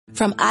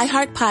From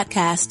iHeart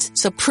Podcasts,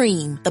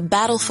 Supreme, The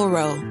Battle for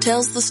Roe,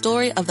 tells the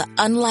story of the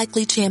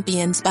unlikely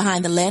champions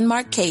behind the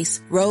landmark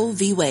case Roe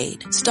v.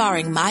 Wade.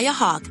 Starring Maya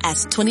Hawke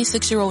as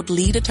 26-year-old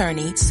lead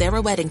attorney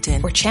Sarah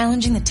Weddington. We're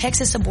challenging the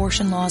Texas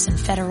abortion laws in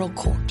federal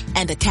court.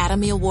 And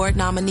Academy Award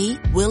nominee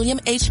William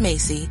H.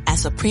 Macy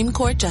as Supreme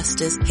Court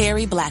Justice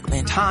Harry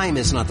Blackmun. Time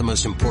is not the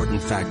most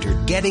important factor.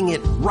 Getting it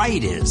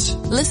right is.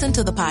 Listen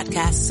to the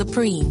podcast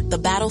Supreme, The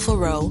Battle for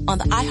Roe on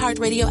the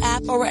iHeartRadio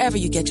app or wherever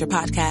you get your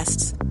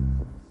podcasts.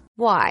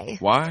 Why?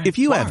 If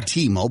you have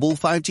T-Mobile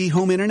 5G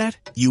home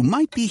internet, you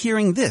might be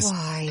hearing this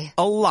Why?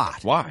 a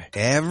lot. Why?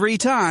 Every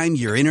time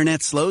your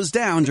internet slows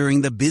down during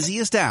the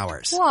busiest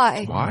hours.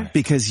 Why?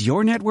 Because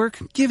your network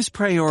gives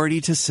priority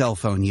to cell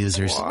phone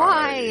users.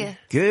 Why?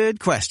 Good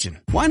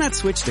question. Why not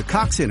switch to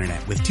Cox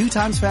Internet with 2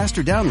 times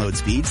faster download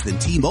speeds than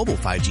T-Mobile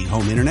 5G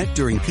home internet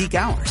during peak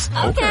hours?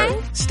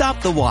 Okay.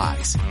 Stop the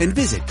whys and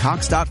visit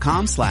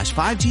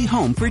cox.com/5G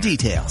home for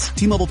details.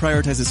 T-Mobile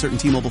prioritizes certain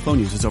T-Mobile phone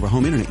users over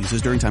home internet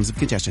users during times of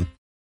congestion.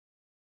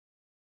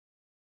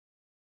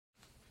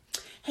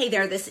 Hey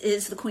there, this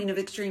is the Queen of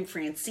Extreme,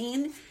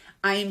 Francine.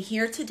 I am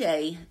here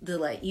today to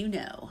let you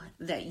know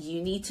that you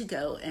need to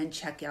go and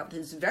check out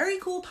this very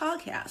cool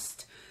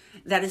podcast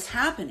that is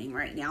happening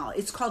right now.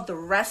 It's called the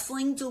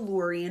Wrestling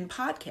DeLorean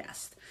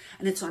Podcast,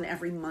 and it's on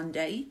every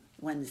Monday,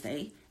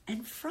 Wednesday,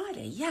 and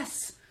Friday.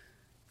 Yes,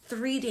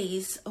 3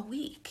 days a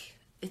week.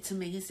 It's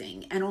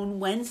amazing. And on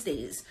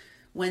Wednesdays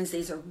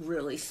are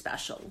really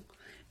special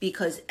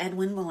because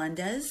Edwin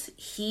Melendez,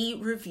 he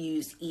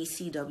reviews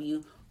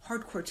ECW,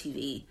 Hardcore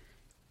TV,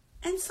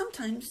 and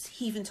sometimes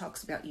he even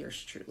talks about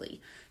yours truly.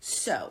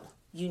 So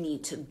you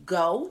need to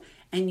go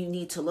and you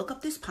need to look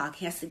up this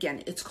podcast.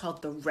 Again, it's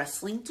called the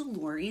Wrestling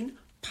DeLorean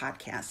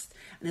Podcast.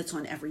 And it's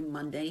on every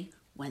Monday,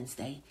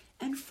 Wednesday,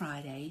 and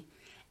Friday.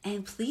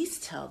 And please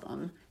tell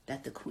them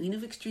that the Queen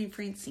of Extreme,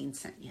 Francine,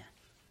 sent you.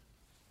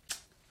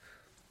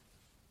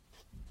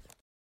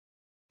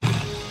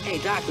 Hey,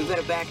 Doc, we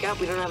better back up.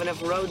 We don't have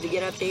enough road to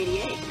get up to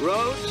 88.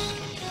 Roads?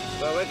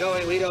 Where we're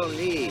going, we don't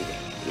need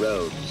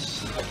roads.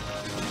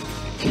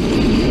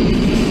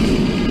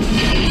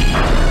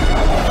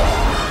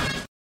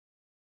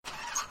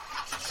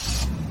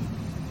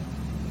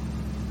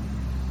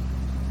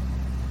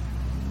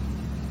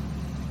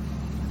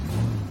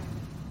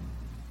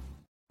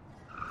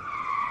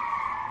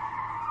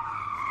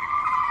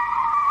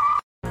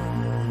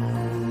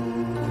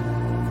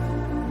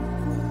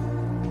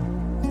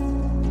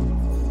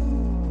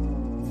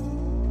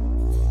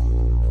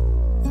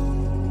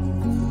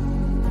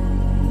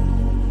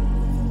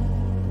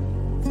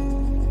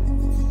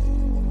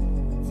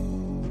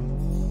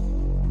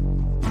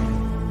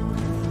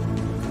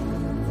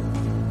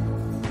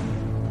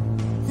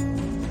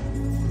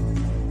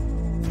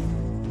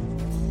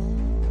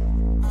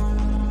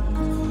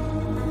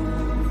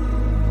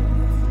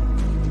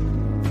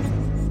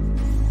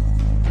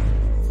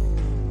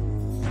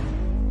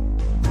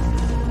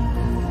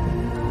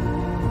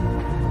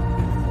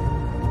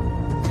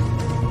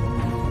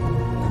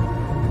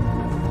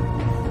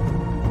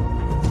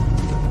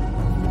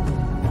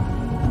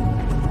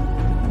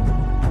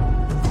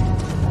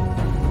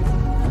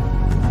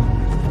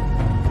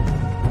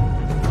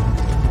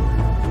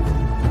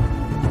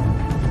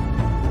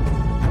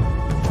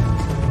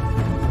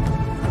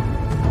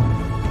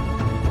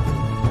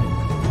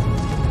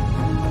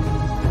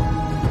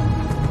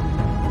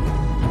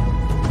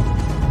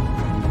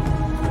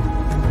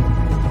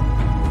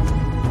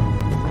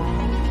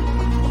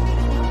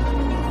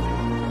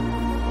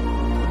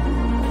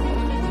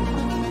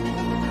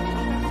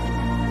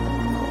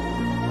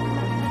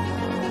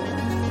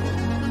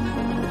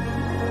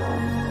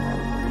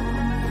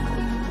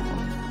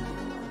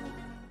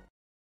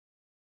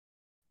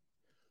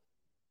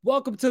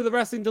 Welcome to the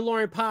Wrestling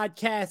DeLorean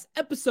Podcast,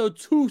 episode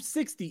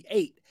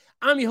 268.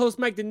 I'm your host,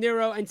 Mike De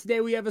Niro, and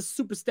today we have a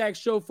super stacked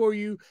show for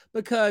you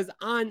because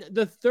on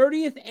the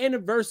 30th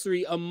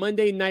anniversary of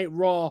Monday Night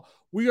Raw,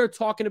 we are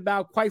talking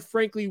about, quite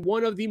frankly,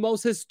 one of the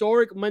most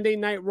historic Monday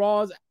Night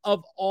Raws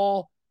of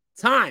all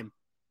time.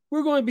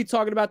 We're going to be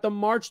talking about the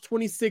March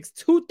 26,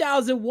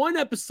 2001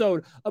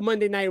 episode of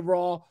Monday Night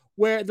Raw,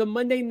 where the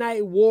Monday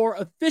Night War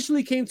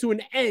officially came to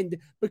an end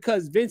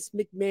because Vince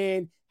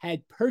McMahon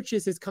had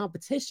purchased his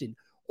competition.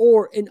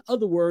 Or in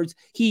other words,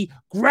 he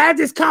grabbed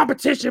his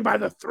competition by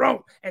the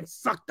throat and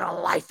sucked the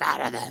life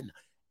out of them.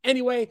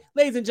 Anyway,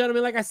 ladies and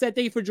gentlemen, like I said,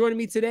 thank you for joining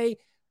me today.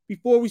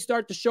 Before we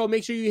start the show,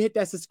 make sure you hit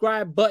that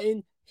subscribe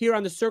button here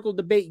on the Circle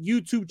Debate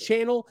YouTube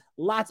channel.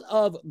 Lots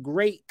of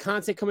great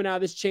content coming out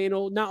of this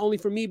channel, not only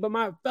for me, but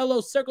my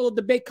fellow Circle of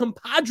Debate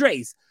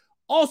compadres.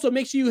 Also,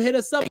 make sure you hit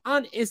us up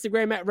on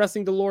Instagram at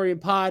Wrestling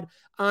DeLorean Pod,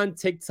 on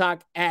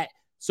TikTok at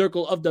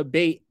Circle of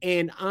Debate,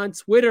 and on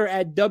Twitter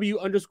at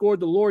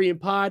W_DeLorean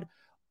Pod.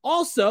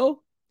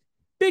 Also,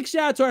 big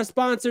shout out to our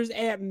sponsors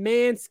at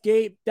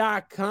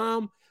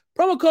manscaped.com.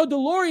 Promo code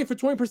DeLorean for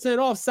 20%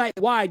 off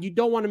site-wide. You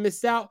don't want to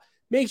miss out.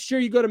 Make sure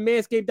you go to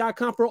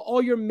manscaped.com for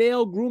all your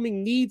male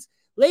grooming needs.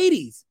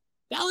 Ladies,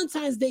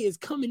 Valentine's Day is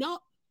coming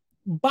up.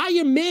 Buy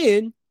your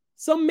man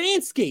some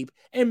Manscaped.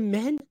 And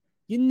men,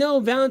 You know,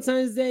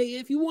 Valentine's Day,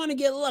 if you want to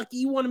get lucky,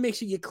 you want to make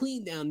sure you're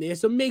clean down there.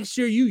 So make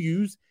sure you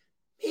use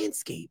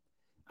Manscaped.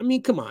 I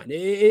mean, come on.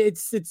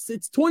 It's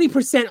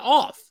 20%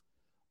 off.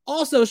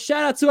 Also,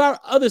 shout out to our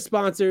other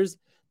sponsors,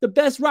 the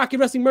best Rocket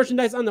Wrestling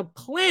merchandise on the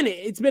planet.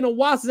 It's been a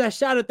while since I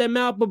shouted them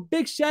out, but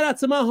big shout out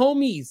to my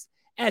homies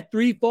at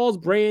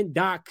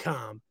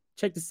 3fallsbrand.com.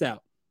 Check this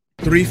out.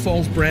 3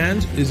 Falls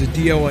Brand is a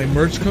DIY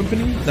merch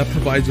company that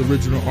provides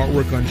original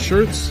artwork on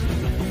shirts,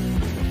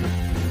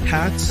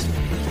 hats,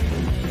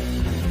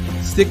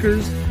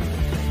 stickers,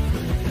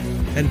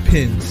 and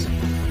pins.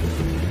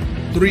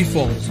 3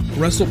 Falls,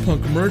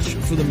 WrestlePunk merch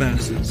for the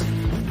masses.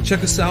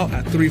 Check us out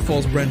at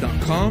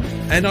 3fallsbrand.com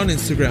and on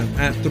Instagram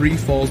at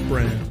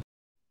 3fallsbrand.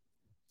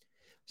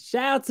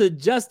 Shout out to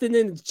Justin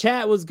in the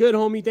chat. Was good,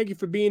 homie. Thank you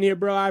for being here,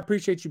 bro. I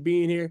appreciate you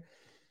being here.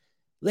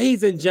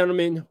 Ladies and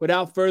gentlemen,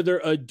 without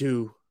further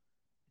ado,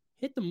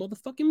 hit the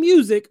motherfucking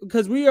music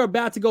because we are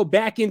about to go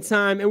back in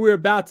time and we're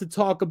about to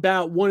talk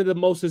about one of the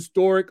most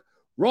historic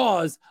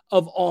Raws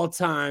of all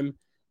time.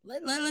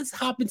 Let's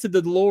hop into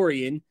the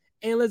DeLorean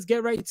and let's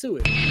get right to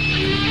it.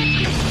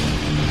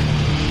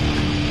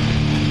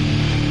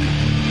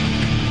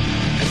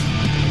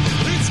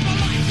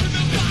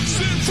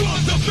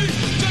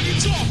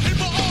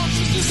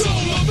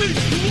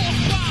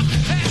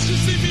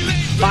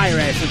 Fire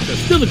ass intro.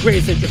 Still the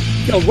greatest intro.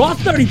 Yo, Raw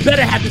 30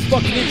 better have this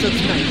fucking intro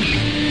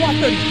tonight. Raw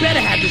 30 better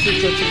have this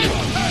intro tonight.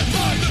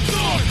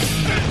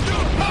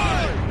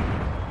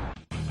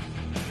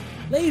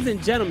 Ladies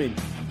and gentlemen,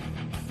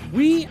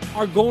 we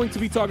are going to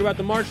be talking about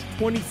the March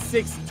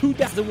 26,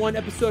 2001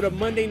 episode of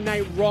Monday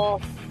Night Raw.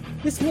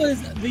 This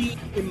was the,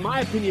 in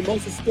my opinion,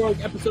 most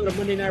historic episode of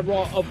Monday Night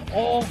Raw of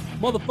all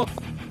motherfuckers.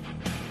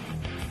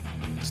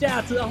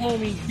 Shout out to the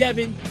homie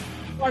Devin,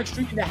 Clark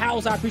Street in the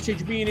house. I appreciate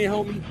you being here,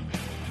 homie.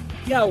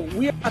 Yo,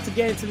 we're about to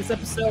get into this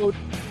episode.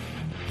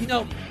 You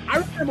know, I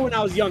remember when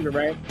I was younger,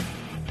 right?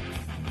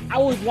 I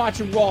was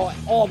watching Raw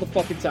all the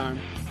fucking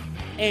time.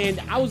 And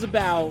I was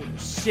about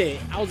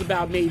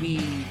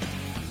maybe,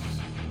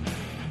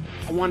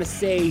 I want to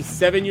say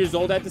 7 years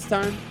old at this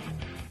time.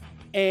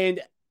 And,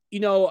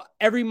 you know,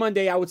 every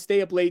Monday I would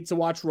stay up late to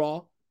watch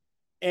Raw.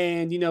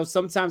 And, you know,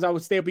 sometimes I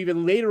would stay up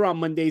even later on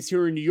Mondays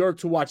here in New York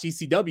to watch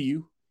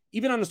ECW,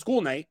 even on a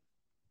school night.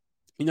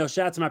 You know,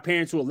 shout out to my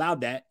parents who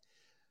allowed that.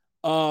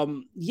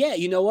 Yeah,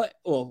 you know what?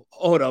 Oh,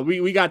 hold on.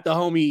 We got the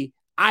homie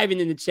Ivan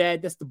in the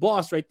chat. That's the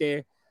boss right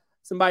there.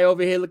 Somebody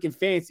over here looking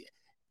fancy.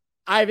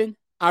 Ivan,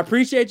 I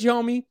appreciate you,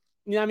 homie.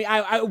 You know what I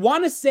mean? I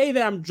want to say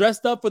that I'm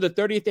dressed up for the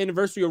 30th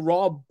anniversary of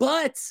Raw,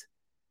 but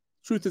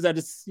truth is I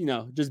just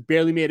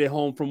barely made it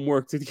home from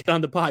work to get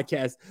on the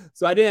podcast.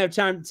 So I didn't have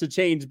time to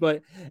change.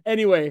 But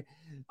anyway,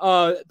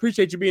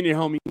 appreciate you being here,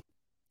 homie.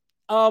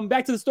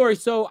 Back to the story.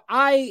 So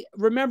I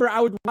remember I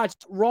would watch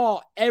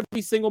Raw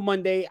every single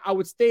Monday. I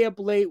would stay up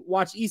late,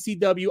 watch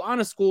ECW on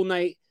a school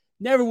night,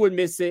 never would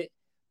miss it.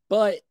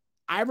 But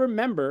I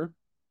remember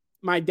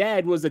my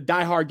dad was a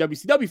diehard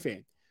WCW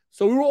fan.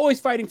 So we were always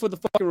fighting for the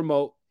fucking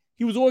remote.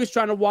 He was always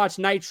trying to watch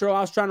Nitro.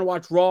 I was trying to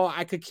watch Raw.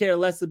 I could care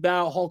less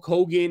about Hulk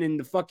Hogan and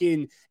the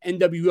fucking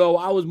NWO.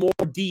 I was more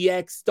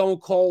DX, Stone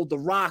Cold, The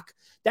Rock.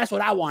 That's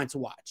what I wanted to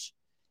watch.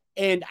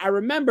 And I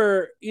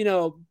remember, you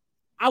know,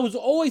 I was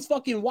always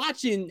fucking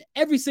watching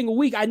every single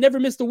week. I never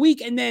missed a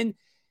week. And then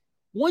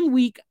one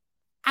week,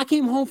 I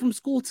came home from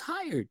school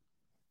tired.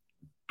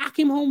 I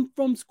came home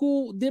from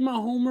school, did my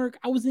homework.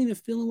 I wasn't even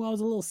feeling well. I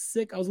was a little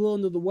sick. I was a little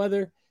under the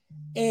weather.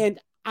 And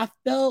I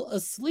fell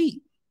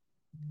asleep.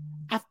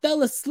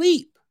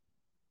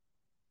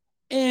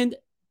 And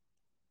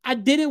I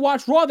didn't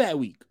watch Raw that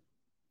week.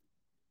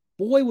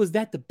 Boy, was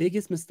that the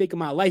biggest mistake of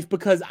my life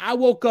because I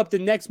woke up the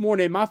next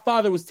morning and my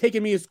father was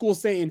taking me to school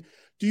saying,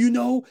 do you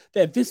know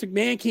that Vince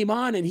McMahon came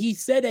on and he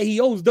said that he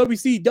owns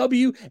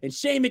WCW and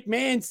Shane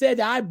McMahon said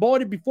that I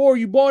bought it before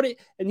you bought it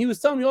and he was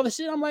telling me all the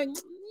shit. I'm like,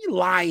 you're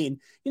lying.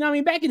 You know what I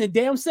mean? Back in the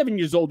day, I'm 7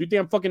 years old. You think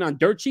I'm fucking on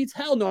dirt sheets?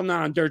 Hell no, I'm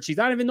not on dirt sheets.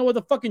 I don't even know what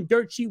the fucking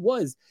dirt sheet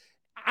was.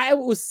 I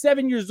was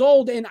 7 years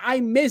old and I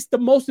missed the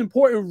most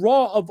important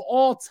Raw of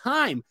all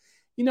time.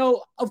 You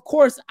know, of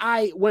course,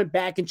 I went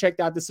back and checked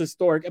out this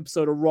historic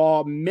episode of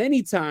Raw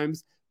many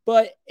times,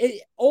 but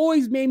it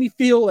always made me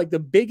feel like the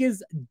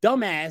biggest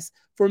dumbass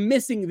for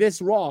missing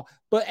this Raw.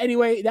 But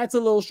anyway, that's a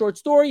little short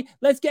story.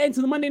 Let's get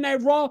into the Monday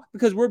Night Raw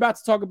because we're about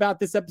to talk about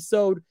this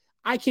episode.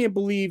 I can't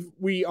believe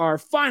we are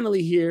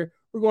finally here.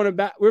 We're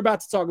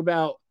about to talk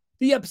about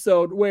the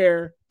episode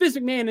where Vince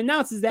McMahon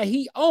announces that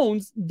he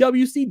owns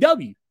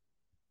WCW.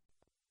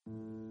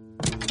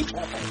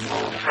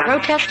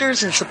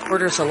 Protesters and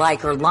supporters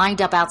alike are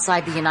lined up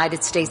outside the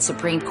United States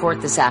Supreme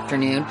Court this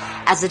afternoon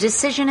as a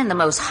decision in the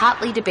most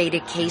hotly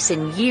debated case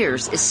in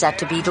years is set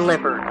to be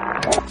delivered.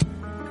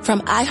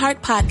 From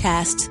iHeart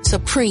Podcasts,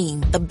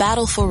 Supreme, The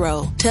Battle for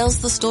Roe,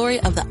 tells the story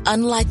of the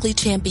unlikely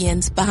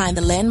champions behind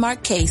the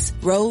landmark case,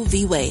 Roe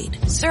v. Wade.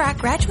 Sir, I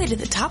graduated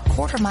the top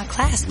quarter of my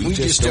class. We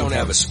just don't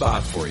have a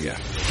spot for you.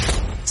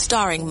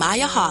 Starring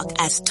Maya Hawke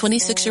as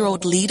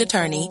 26-year-old lead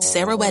attorney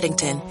Sarah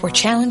Weddington. We're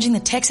challenging the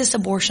Texas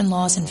abortion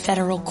laws in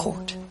federal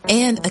court.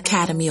 And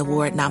Academy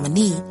Award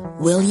nominee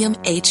William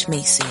H.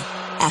 Macy.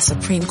 as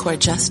Supreme Court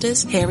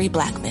Justice Harry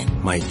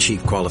Blackmun. My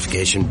chief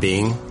qualification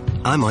being,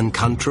 I'm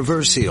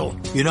uncontroversial.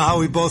 You know how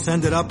we both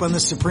ended up on the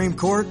Supreme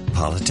Court?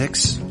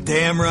 Politics?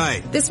 Damn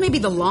right. This may be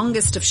the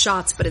longest of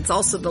shots, but it's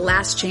also the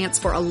last chance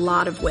for a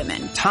lot of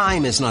women.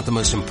 Time is not the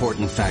most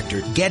important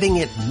factor. Getting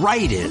it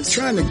right is. I'm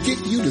trying to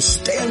get you to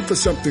stand for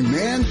something,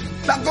 man.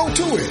 Now go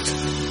to it.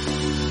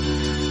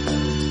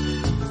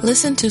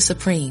 Listen to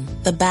Supreme,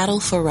 The Battle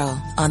for Roe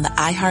on the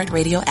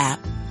iHeartRadio app,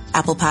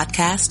 Apple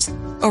Podcasts,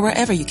 or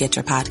wherever you get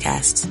your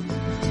podcasts.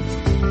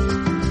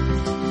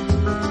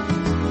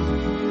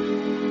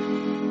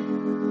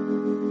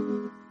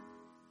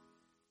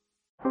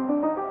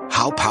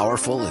 How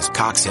powerful is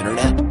Cox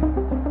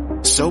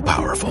Internet? So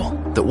powerful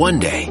that one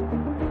day,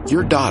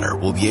 your daughter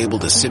will be able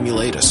to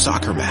simulate a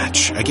soccer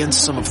match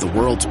against some of the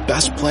world's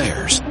best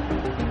players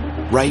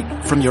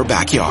right from your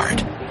backyard.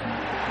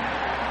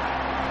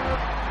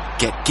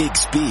 Get gig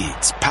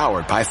speeds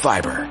powered by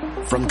fiber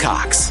from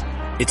Cox.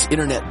 It's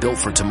internet built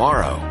for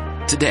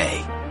tomorrow,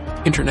 today.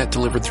 Internet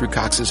delivered through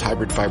Cox's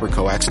hybrid fiber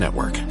coax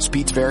network.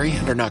 Speeds vary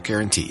and are not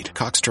guaranteed.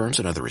 Cox terms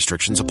and other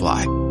restrictions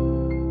apply.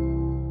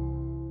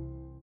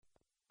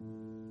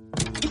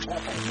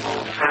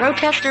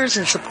 Protesters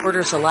and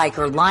supporters alike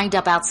are lined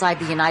up outside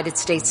the United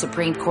States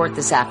Supreme Court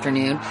this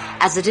afternoon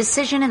as a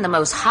decision in the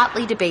most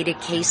hotly debated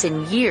case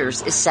in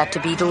years is set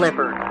to be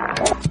delivered.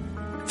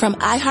 From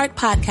iHeart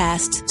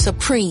Podcasts,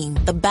 Supreme,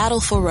 The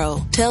Battle for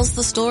Roe tells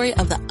the story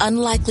of the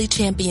unlikely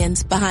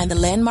champions behind the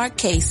landmark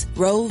case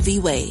Roe v.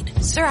 Wade.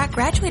 Sir, I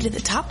graduated the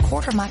top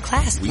quarter of my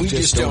class. We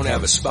just don't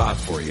have a spot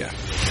for you.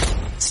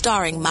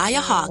 Starring Maya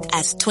Hawke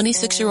as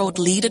 26-year-old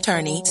lead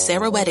attorney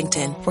Sarah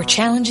Weddington. We're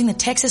challenging the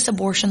Texas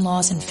abortion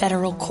laws in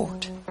federal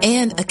court.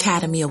 And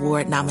Academy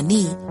Award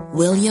nominee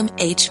William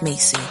H.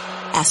 Macy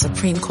as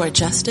Supreme Court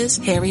Justice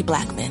Harry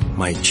Blackmun.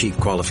 My chief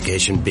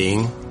qualification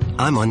being,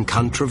 I'm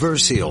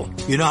uncontroversial.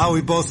 You know how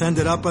we both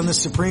ended up on the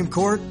Supreme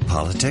Court?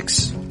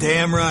 Politics?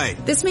 Damn right.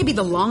 This may be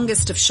the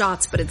longest of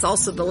shots, but it's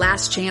also the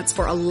last chance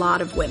for a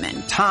lot of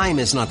women. Time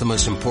is not the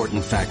most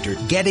important factor.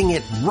 Getting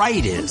it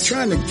right is. I'm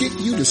trying to get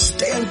you to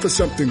stand for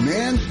something,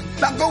 man.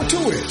 Now go to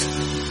it.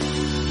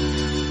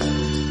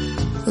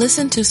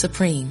 Listen to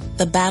Supreme,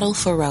 The Battle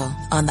for Roe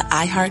on the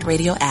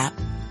iHeartRadio app,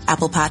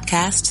 Apple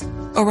Podcasts,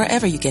 or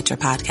wherever you get your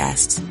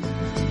podcasts.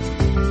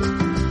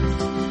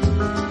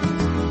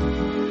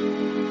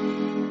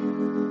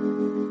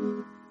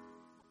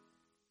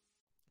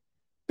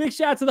 Big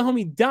shout out to the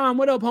homie Dom.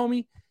 What up,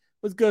 homie?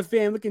 What's good,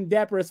 fam? Looking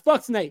dapper as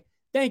fuck tonight.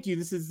 Thank you.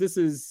 This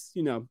is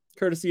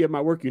courtesy of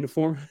my work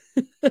uniform.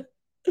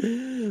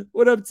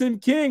 What up, Tim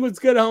King? What's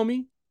good,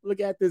 homie? Look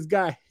at this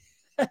guy.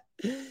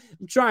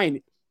 I'm trying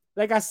it.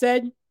 Like I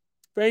said,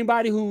 for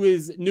anybody who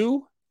is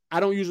new, I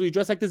don't usually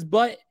dress like this,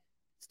 but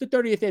it's the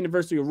 30th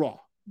anniversary of Raw.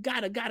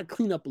 Gotta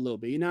clean up a little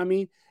bit. You know what I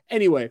mean?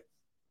 Anyway,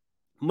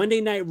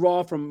 Monday Night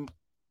Raw from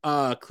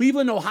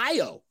Cleveland,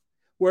 Ohio,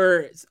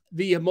 where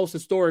the most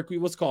historic,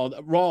 what's called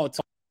Raw.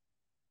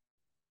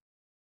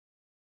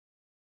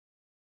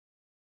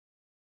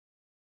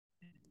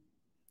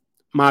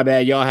 My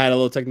bad, y'all had a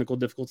little technical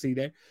difficulty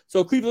there.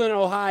 So Cleveland,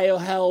 Ohio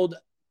held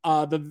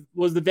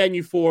was the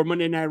venue for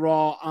Monday Night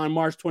Raw on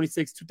March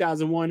 26,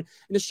 2001. And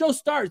the show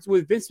starts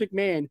with Vince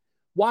McMahon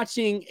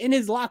watching in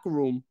his locker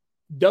room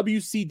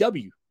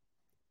WCW.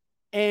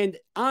 And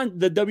on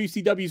the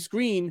WCW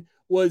screen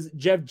was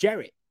Jeff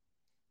Jarrett.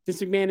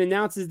 Vince McMahon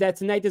announces that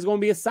tonight there's going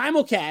to be a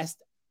simulcast,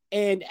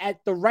 and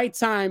at the right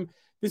time,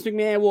 Vince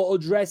McMahon will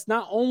address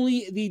not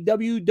only the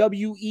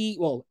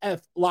WWE,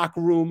 F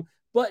locker room,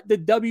 but the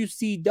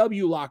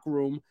WCW locker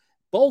room,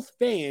 both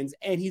fans,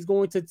 and he's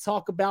going to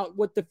talk about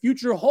what the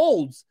future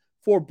holds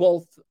for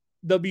both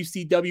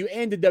WCW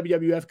and the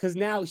WWF, because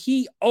now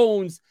he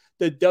owns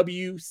the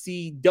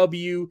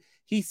WCW.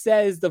 He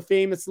says the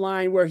famous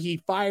line where he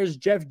fires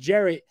Jeff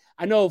Jarrett.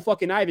 I know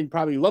fucking Ivan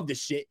probably loved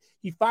this shit.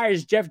 He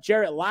fires Jeff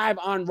Jarrett live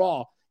on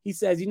Raw. He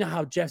says, you know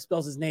how Jeff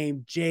spells his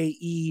name?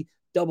 JEFFJARRETT.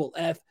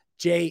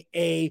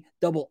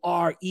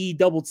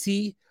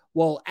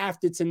 Well,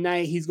 after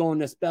tonight, he's going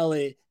to spell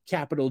it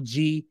capital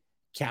G,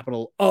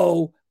 capital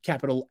O,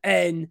 capital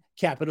N,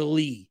 capital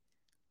E.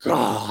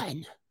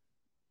 Gone.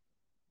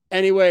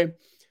 Anyway,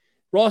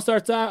 Raw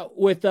starts out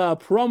with a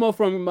promo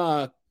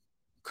from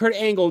Kurt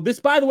Angle. This,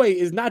 by the way,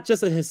 is not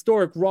just a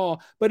historic Raw,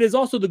 but is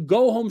also the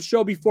go-home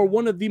show before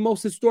one of the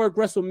most historic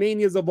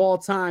WrestleManias of all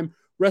time,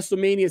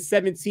 WrestleMania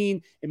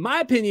 17. In my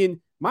opinion,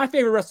 my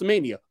favorite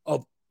WrestleMania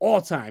of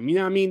all time. You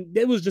know what I mean?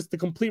 It was just the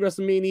complete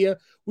WrestleMania.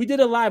 We did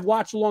a live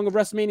watch along of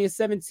WrestleMania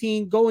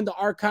 17. Go in the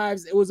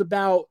archives. It was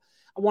about,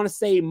 I want to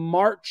say,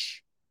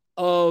 March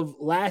of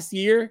last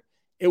year.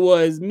 It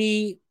was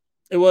me.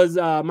 It was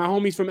my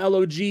homies from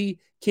LOG,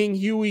 King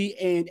Huey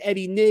and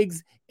Eddie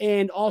Niggs,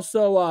 and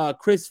also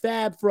Chris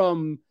Fab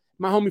from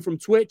my homie from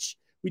Twitch.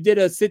 We did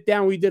a sit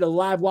down. We did a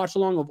live watch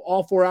along of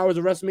all 4 hours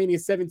of WrestleMania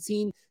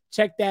 17.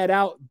 Check that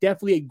out.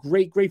 Definitely a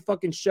great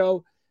fucking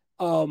show.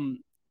 We're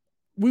going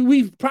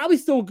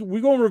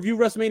to review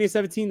WrestleMania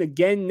 17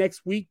 again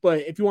next week. But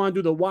if you want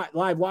to do the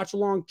live watch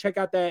along, check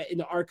out that in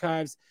the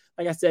archives.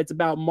 Like I said, it's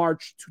about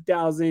March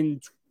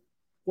 2020.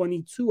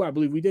 2022, I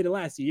believe we did it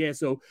last year. Yeah,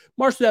 so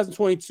March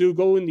 2022.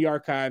 Go in the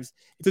archives.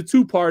 It's a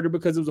two-parter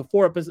because it was a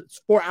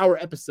 4-hour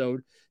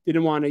episode.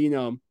 Didn't want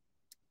to,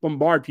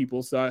 bombard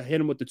people, so I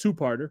hit him with the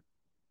two-parter.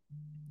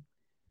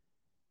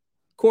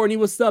 Courtney,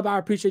 what's up? I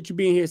appreciate you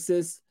being here,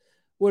 sis.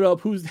 What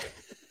up? Who's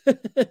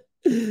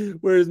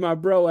where's my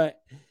bro at?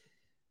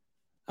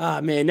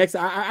 Man,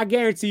 I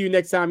guarantee you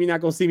next time you're not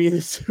gonna see me in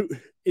this suit,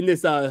 in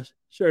this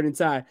shirt and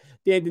tie.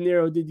 Dan De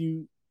Niro,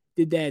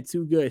 did that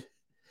too good.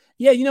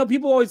 Yeah,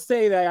 people always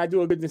say that I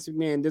do a good Vince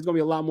McMahon. There's gonna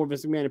be a lot more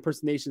Vince McMahon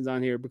impersonations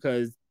on here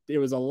because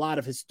there was a lot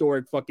of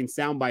historic fucking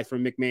sound bites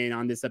from McMahon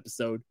on this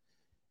episode.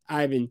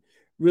 Ivan,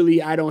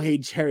 really, I don't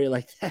hate Jerry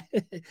like that.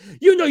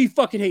 You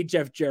fucking hate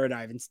Jeff Jarrett,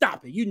 Ivan.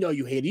 Stop it.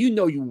 You hate it.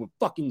 You were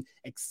fucking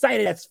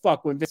excited as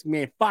fuck when Vince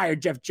McMahon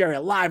fired Jeff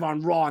Jarrett live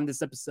on Raw in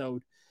this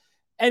episode.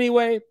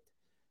 Anyway,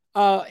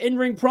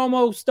 in-ring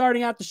promo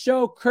starting out the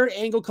show. Kurt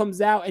Angle comes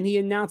out and he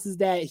announces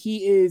that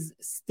he is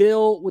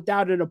still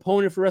without an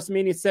opponent for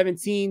WrestleMania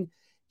 17.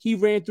 He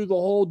ran through the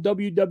whole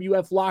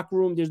WWF locker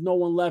room. There's no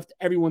one left.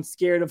 Everyone's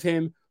scared of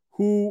him.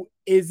 Who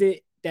is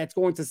it that's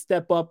going to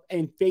step up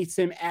and face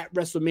him at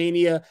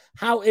WrestleMania?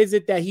 How is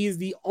it that he's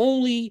the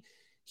only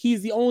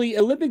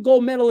Olympic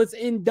gold medalist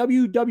in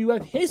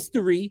WWF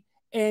history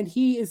and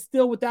he is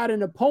still without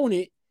an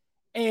opponent?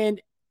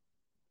 And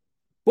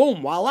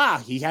boom, voila,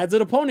 he has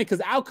an opponent because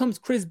out comes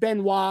Chris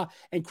Benoit,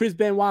 and Chris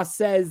Benoit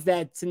says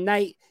that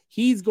tonight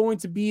he's going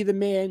to be the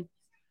man.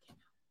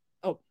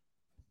 Oh,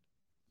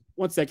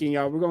 1 second,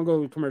 y'all. We're going to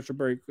go to commercial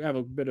break. We have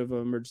a bit of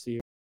an emergency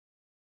here.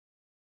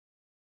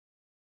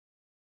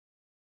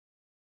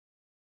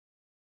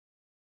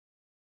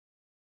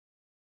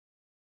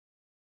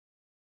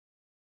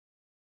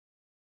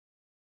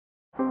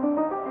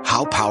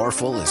 How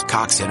powerful is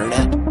Cox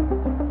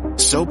Internet?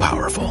 So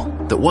powerful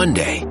that one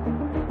day,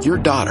 your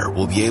daughter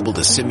will be able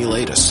to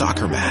simulate a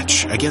soccer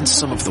match against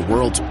some of the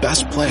world's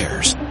best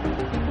players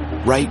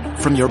right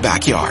from your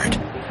backyard.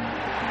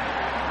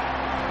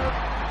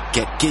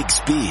 Get gig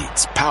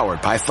speeds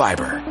powered by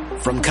fiber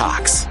from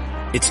Cox.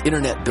 It's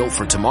internet built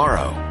for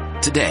tomorrow,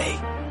 today.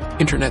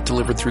 Internet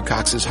delivered through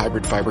Cox's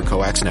hybrid fiber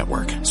coax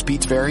network.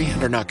 Speeds vary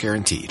and are not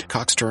guaranteed.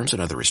 Cox terms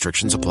and other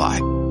restrictions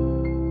apply.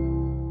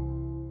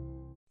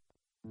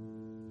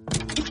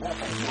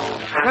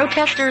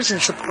 Protesters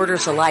and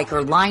supporters alike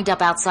are lined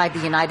up outside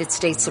the United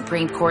States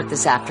Supreme Court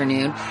this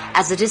afternoon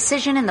as a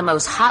decision in the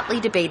most hotly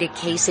debated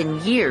case in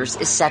years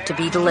is set to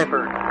be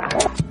delivered.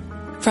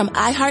 From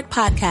iHeart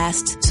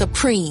Podcasts,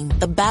 Supreme,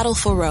 The Battle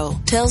for Roe,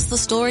 tells the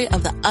story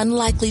of the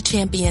unlikely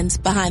champions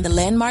behind the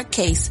landmark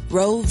case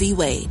Roe v.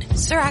 Wade.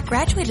 Sir, I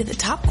graduated the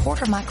top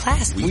quarter of my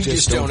class. We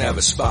just don't have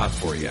a spot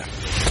for you.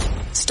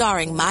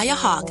 Starring Maya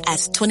Hawke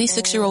as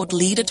 26-year-old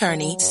lead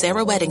attorney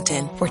Sarah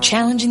Weddington. We're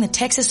challenging the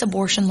Texas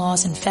abortion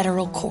laws in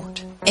federal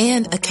court.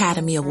 And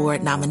Academy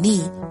Award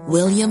nominee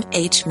William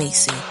H.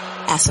 Macy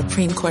as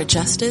Supreme Court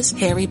Justice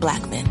Harry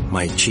Blackmun.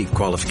 My chief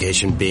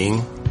qualification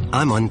being,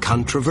 I'm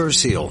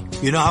uncontroversial.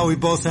 You know how we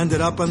both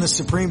ended up on the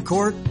Supreme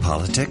Court?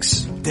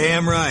 Politics?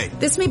 Damn right.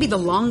 This may be the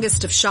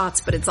longest of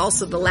shots, but it's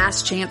also the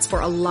last chance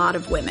for a lot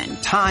of women.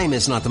 Time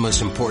is not the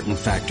most important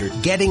factor.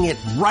 Getting it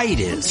right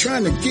is. I'm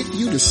trying to get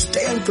you to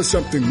stand for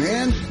something,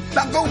 man.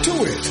 Now go to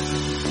it.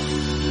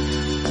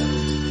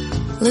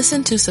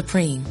 Listen to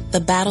Supreme, The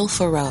Battle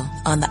for Roe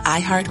on the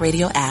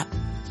iHeartRadio app,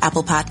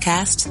 Apple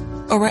Podcasts,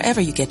 or wherever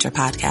you get your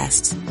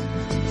podcasts.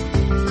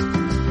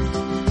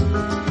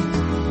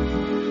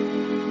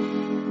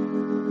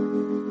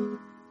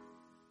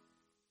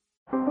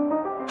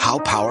 How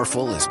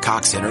powerful is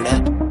Cox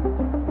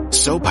Internet?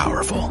 So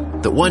powerful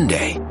that one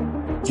day,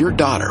 your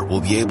daughter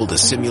will be able to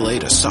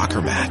simulate a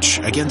soccer match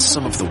against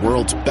some of the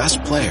world's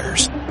best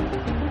players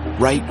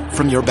right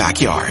from your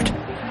backyard.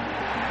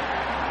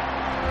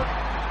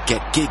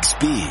 Get gig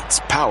speeds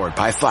powered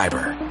by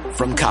fiber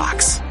from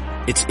Cox.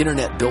 It's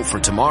internet built for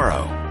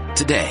tomorrow,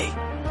 today.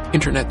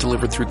 Internet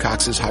delivered through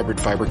Cox's hybrid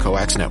fiber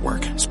coax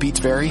network. Speeds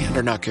vary and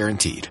are not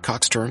guaranteed.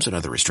 Cox terms and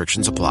other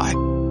restrictions apply.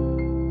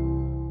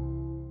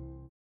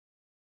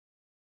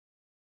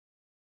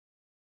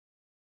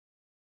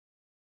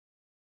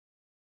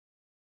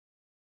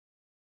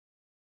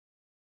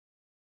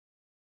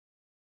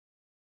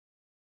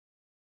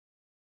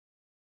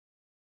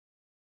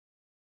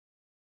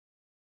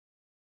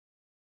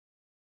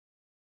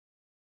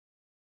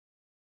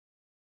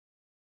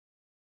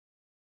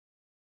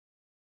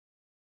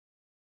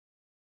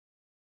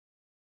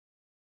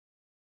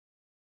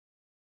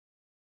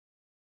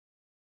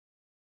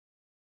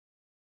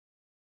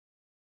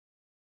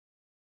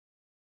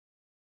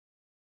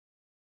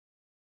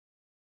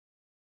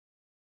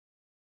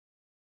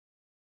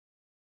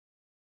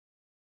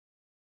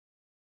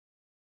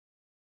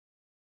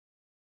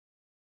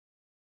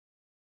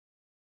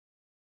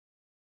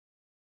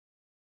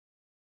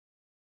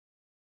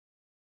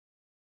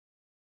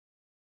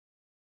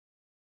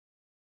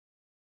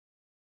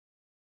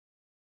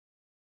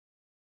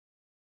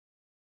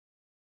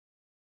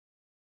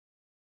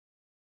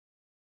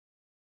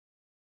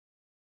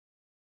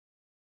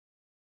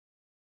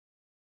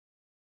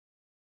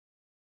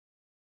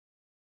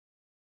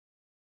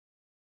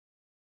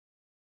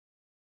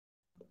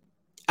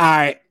 All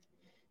right.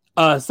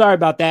 Sorry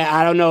about that.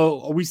 I don't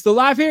know. Are we still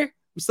live here?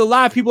 We still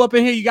live? People up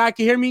in here? You guys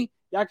can hear me?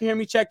 Y'all can hear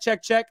me? Check.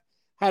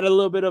 Had a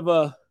little bit of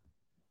a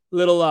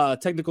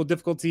technical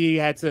difficulty.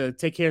 Had to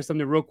take care of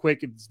something real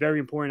quick. It's very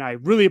important. I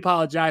really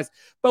apologize,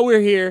 but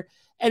we're here.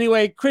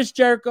 Anyway, Chris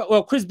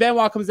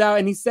Benoit comes out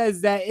and he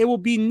says that it will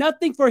be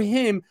nothing for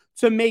him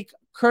to make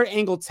Kurt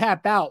Angle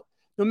tap out.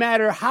 No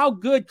matter how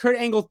good Kurt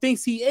Angle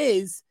thinks he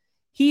is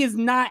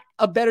not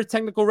a better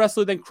technical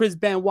wrestler than Chris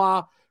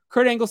Benoit.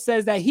 Kurt Angle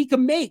says that he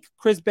can make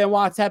Chris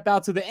Benoit tap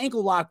out to the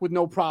ankle lock with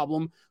no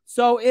problem.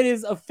 So it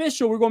is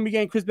official. We're going to be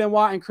getting Chris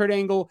Benoit and Kurt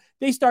Angle.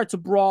 They start to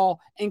brawl,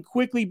 and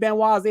quickly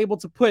Benoit is able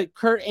to put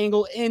Kurt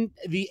Angle in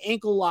the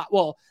ankle lock.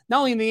 Well, not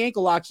only in the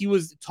ankle lock, he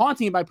was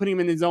taunting him by putting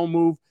him in his own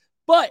move,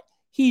 but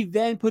he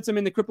then puts him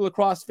in the crippler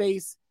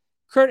crossface.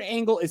 Kurt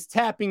Angle is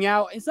tapping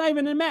out. It's not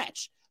even a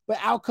match, but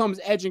out comes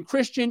Edge and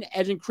Christian.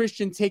 Edge and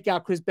Christian take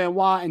out Chris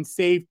Benoit and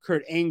save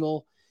Kurt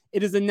Angle.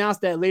 It is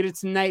announced that later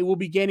tonight we'll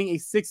be getting a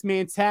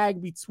 6-man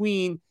tag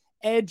between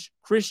Edge,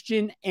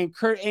 Christian, and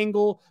Kurt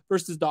Angle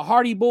versus the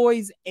Hardy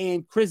Boys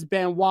and Chris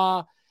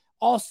Benoit.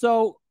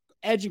 Also,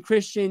 Edge and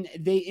Christian,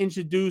 they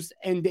introduced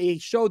and they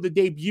showed the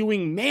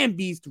debuting Man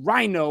Beast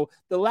Rhino,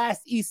 the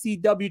last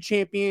ECW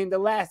champion, the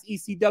last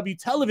ECW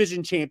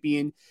television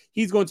champion.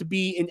 He's going to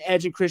be in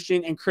Edge and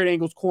Christian and Kurt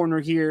Angle's corner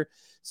here.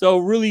 So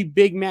really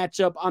big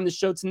matchup on the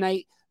show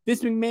tonight.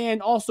 Vince McMahon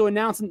also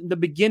announced in the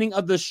beginning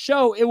of the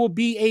show, it will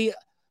be a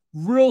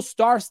real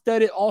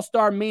star-studded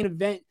all-star main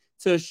event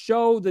to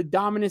show the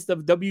dominance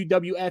of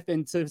WWF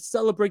and to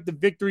celebrate the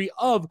victory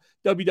of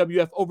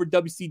WWF over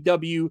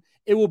WCW.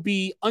 It will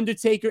be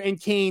Undertaker and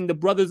Kane, the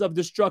Brothers of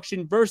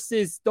Destruction,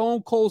 versus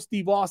Stone Cold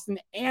Steve Austin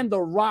and The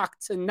Rock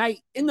tonight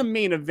in the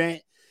main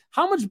event.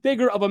 How much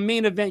bigger of a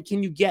main event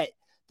can you get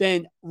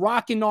than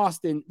Rock and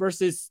Austin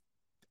versus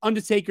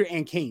Undertaker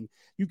and Kane?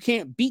 You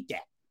can't beat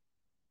that.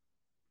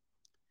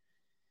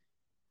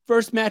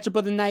 First matchup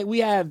of the night, we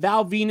have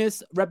Val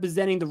Venus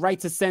representing the Right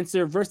to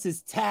Censor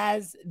versus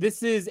Taz.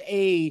 This is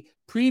a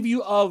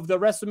preview of the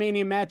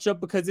WrestleMania matchup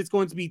because it's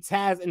going to be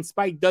Taz and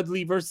Spike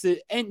Dudley versus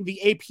and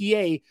the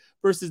APA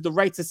versus the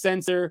Right to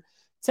Censor.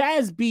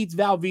 Taz beats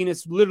Val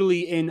Venus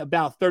literally in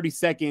about 30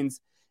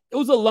 seconds. It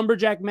was a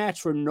lumberjack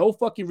match for no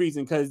fucking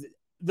reason because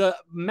the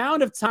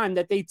amount of time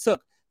that they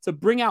took to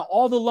bring out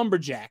all the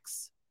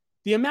lumberjacks,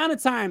 the amount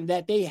of time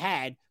that they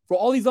had for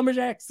all these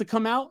lumberjacks to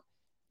come out,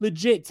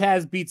 legit,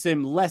 Taz beats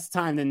him less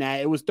time than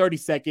that. It was 30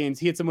 seconds.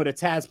 He hits him with a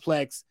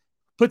Tazplex,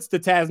 puts the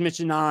Taz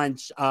mission on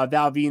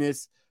Val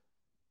Venus.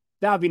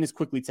 Val Venus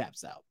quickly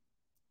taps out.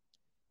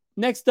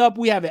 Next up,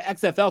 we have an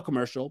XFL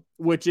commercial,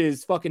 which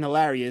is fucking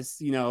hilarious.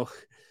 You know,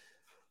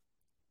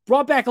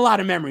 brought back a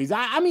lot of memories.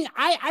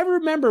 I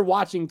remember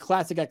watching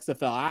classic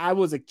XFL. I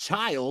was a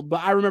child,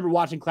 but I remember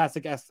watching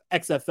classic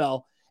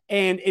XFL,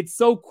 and it's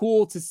so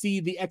cool to see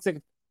the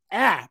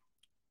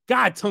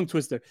God, tongue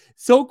twister.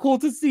 So cool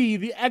to see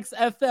the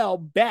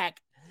XFL back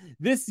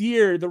this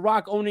year. The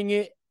Rock owning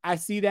it. I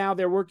see now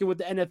they're working with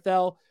the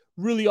NFL.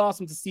 Really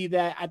awesome to see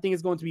that. I think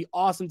it's going to be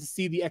awesome to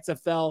see the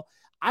XFL.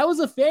 I was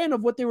a fan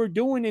of what they were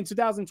doing in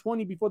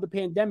 2020 before the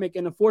pandemic,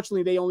 and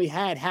unfortunately, they only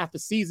had half a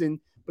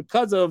season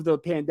because of the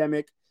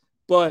pandemic.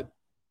 But,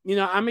 you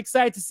know, I'm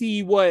excited to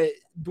see what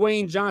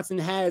Dwayne Johnson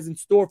has in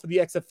store for the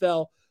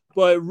XFL.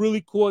 But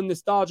really cool and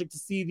nostalgic to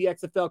see the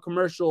XFL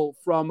commercial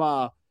from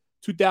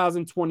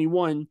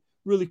 2021.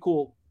 Really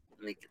cool.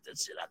 Let me get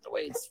this shit out the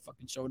way. It's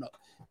fucking showing up.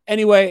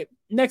 Anyway,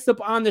 next up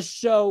on the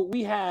show,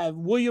 we have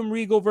William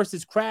Regal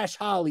versus Crash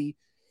Holly.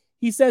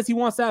 He says he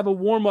wants to have a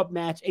warm-up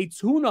match, a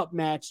tune-up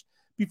match,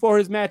 before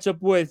his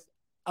matchup with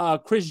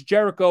Chris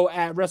Jericho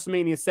at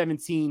WrestleMania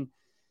 17.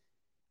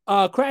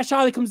 Crash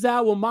Holly comes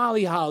out with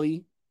Molly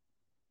Holly,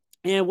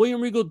 and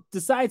William Regal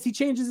decides he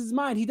changes his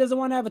mind. He doesn't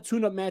want to have a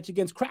tune-up match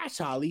against Crash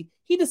Holly.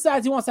 He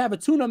decides he wants to have a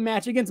tune-up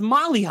match against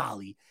Molly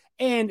Holly.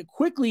 And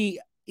quickly,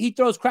 he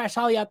throws Crash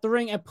Holly out the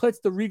ring and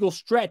puts the Regal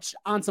stretch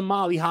onto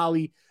Molly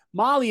Holly.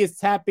 Molly is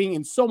tapping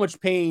in so much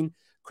pain.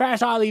 Crash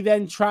Holly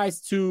then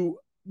tries to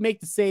make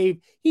the save.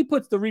 He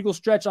puts the Regal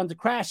stretch onto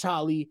Crash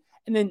Holly.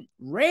 And then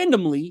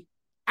randomly,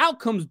 out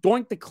comes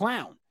Doink the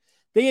Clown.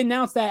 They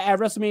announced that at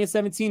WrestleMania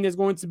 17, there's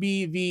going to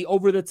be the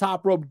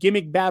over-the-top rope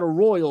gimmick battle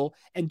royal,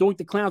 and Doink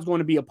the Clown's going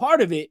to be a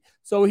part of it.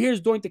 So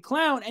here's Doink the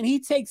Clown, and he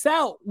takes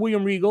out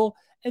William Regal.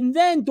 And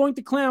then Doink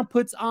the Clown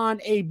puts on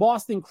a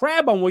Boston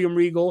Crab on William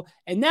Regal.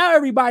 And now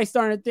everybody's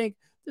starting to think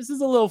this is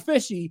a little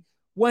fishy.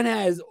 When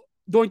has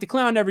Doink the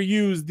Clown ever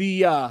used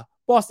the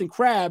Boston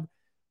Crab?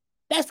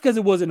 That's because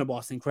it wasn't a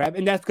Boston Crab.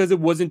 And that's because it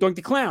wasn't Doink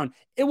the Clown.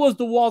 It was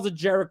the Walls of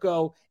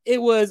Jericho.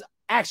 It was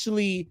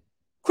actually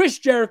Chris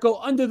Jericho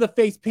under the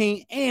face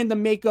paint and the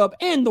makeup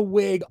and the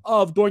wig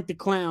of Doink the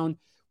Clown.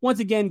 Once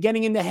again,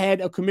 getting in the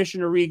head of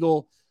Commissioner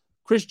Regal.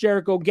 Chris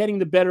Jericho getting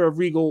the better of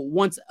Regal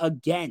once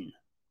again.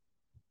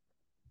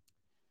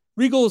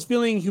 Regal is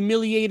feeling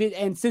humiliated,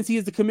 and since he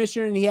is the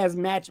commissioner and he has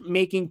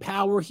matchmaking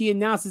power, he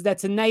announces that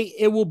tonight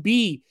it will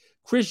be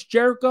Chris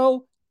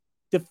Jericho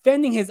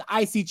defending his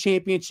IC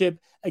championship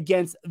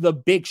against The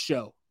Big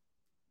Show.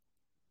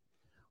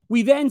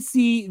 We then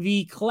see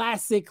the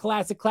classic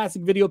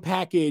video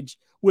package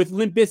with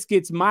Limp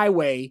Bizkit's My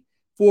Way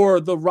for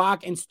The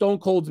Rock and Stone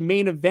Cold's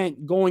main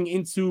event going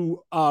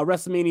into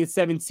WrestleMania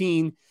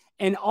 17.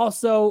 And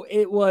also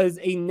it was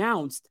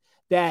announced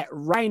that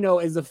Rhino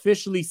is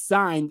officially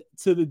signed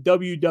to the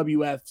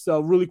WWF. So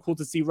really cool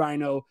to see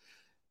Rhino.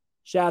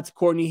 Shout out to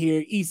Courtney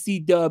here.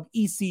 EC Dub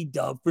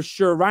for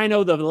sure.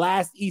 Rhino, the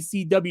last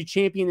ECW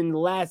champion and the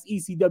last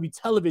ECW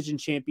television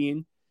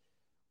champion.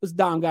 What's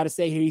Dom got to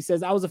say here? He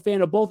says, I was a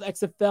fan of both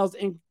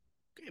XFL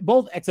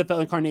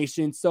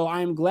incarnations, so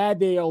I'm glad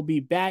they'll be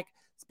back.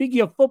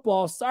 Speaking of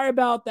football, sorry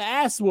about the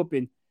ass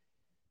whooping.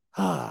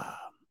 Dom,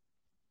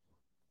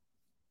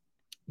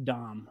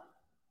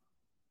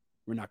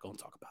 we're not going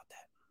to talk about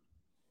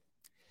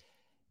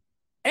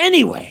that.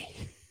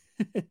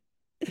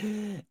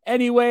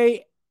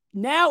 Anyway,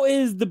 now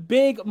is the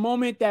big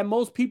moment that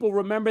most people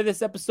remember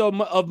this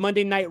episode of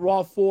Monday Night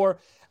Raw for.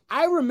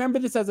 I remember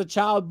this as a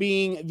child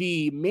being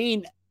the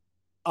main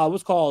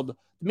the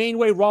main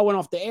way Raw went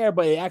off the air,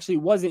 but it actually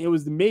wasn't. It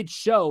was the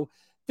mid-show.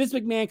 Vince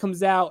McMahon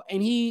comes out,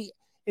 and he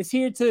is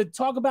here to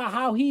talk about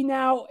how he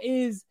now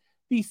is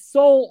the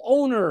sole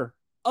owner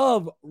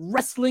of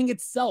wrestling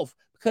itself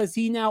because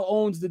he now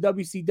owns the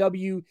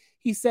WCW.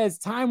 He says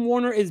Time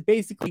Warner is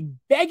basically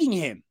begging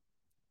him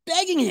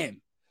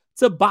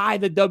to buy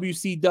the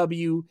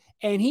WCW,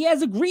 and he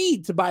has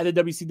agreed to buy the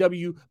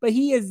WCW, but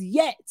he has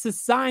yet to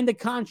sign the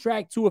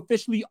contract to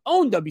officially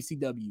own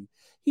WCW.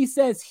 He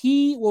says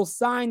he will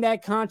sign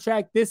that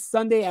contract this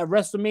Sunday at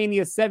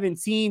WrestleMania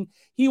 17.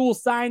 He will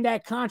sign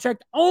that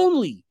contract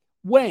only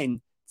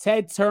when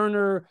Ted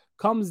Turner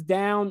comes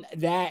down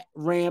that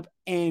ramp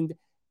and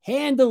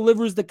hand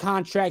delivers the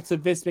contract to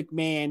Vince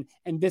McMahon,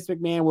 and Vince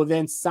McMahon will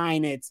then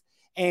sign it.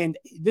 And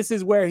this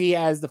is where he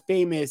has the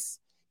famous,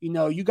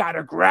 you got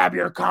to grab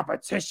your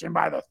competition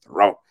by the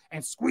throat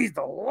and squeeze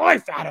the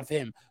life out of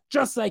him,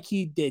 just like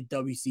he did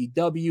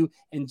WCW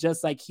and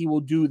just like he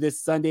will do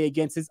this Sunday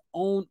against his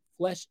own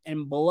flesh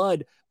and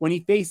blood when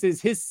he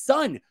faces his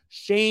son,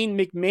 Shane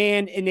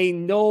McMahon, in a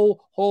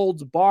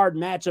no-holds-barred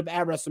matchup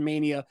at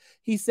WrestleMania.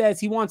 He says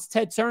he wants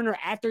Ted Turner,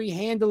 after he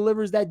hand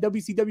delivers that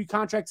WCW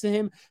contract to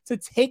him, to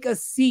take a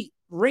seat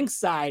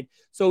ringside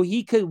so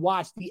he could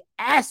watch the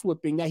ass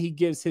whipping that he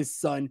gives his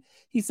son.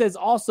 He says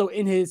also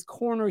in his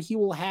corner, he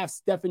will have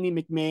Stephanie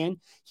McMahon.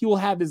 He will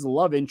have his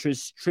love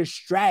interest, Trish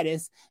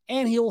Stratus,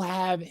 and he'll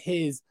have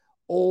his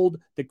old,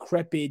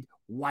 decrepit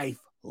wife,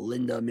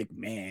 Linda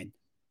McMahon.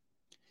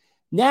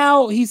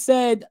 Now, he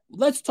said,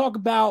 let's talk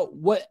about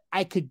what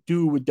I could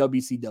do with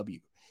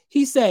WCW.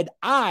 He said,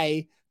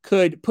 I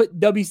could put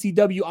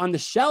WCW on the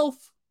shelf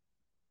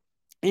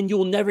and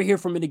you'll never hear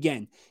from it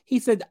again. He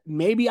said,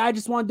 maybe I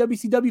just want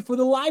WCW for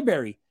the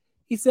library.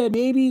 He said,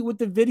 maybe with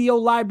the video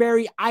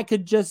library, I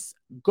could just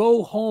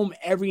go home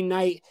every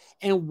night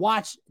and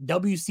watch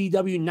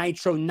WCW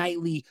Nitro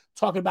nightly,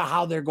 talking about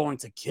how they're going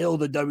to kill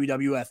the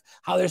WWF,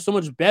 how they're so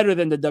much better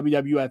than the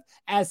WWF,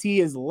 as he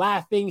is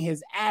laughing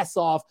his ass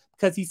off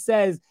because he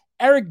says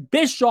Eric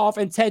Bischoff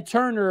and Ted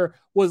Turner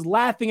was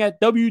laughing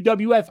at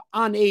WWF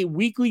on a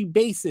weekly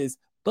basis,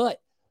 but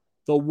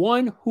the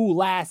one who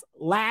laughs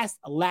loudest,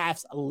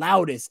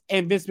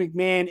 and Vince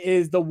McMahon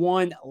is the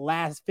one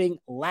laughing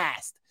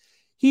last.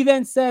 He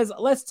then says,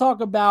 let's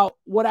talk about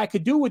what I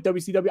could do with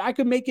WCW. I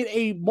could make it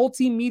a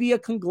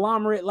multimedia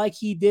conglomerate like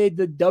he did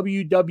the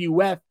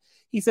WWF.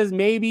 He says,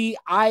 maybe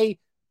I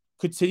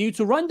continue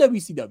to run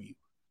WCW. He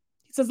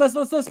says,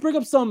 let's bring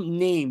up some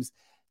names.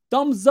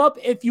 Thumbs up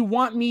if you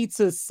want me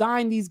to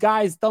sign these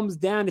guys. Thumbs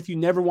down if you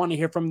never want to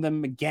hear from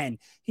them again.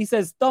 He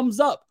says,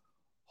 thumbs up.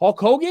 Hulk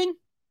Hogan?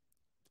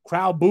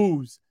 Crowd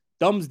boos.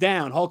 Thumbs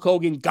down. Hulk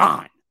Hogan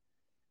gone.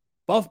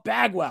 Buff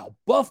Bagwell.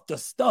 Buff the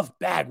stuff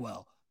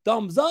Bagwell.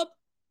 Thumbs up.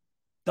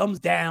 Thumbs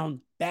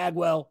down.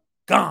 Bagwell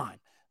gone.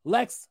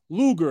 Lex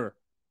Luger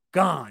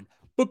gone.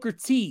 Booker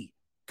T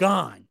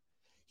gone.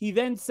 He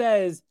then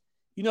says,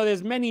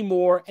 there's many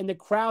more, and the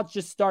crowd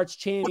just starts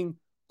chanting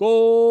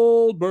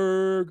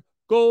Goldberg,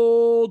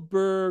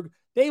 Goldberg.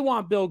 They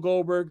want Bill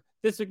Goldberg.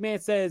 This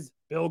McMahon says,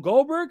 Bill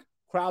Goldberg?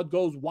 Crowd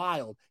goes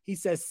wild. He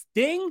says,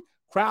 Sting?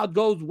 Crowd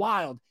goes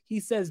wild.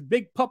 He says,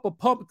 Big Papa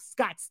Pump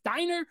Scott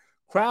Steiner?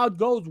 Crowd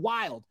goes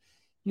wild.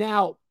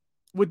 Now,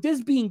 with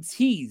this being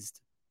teased,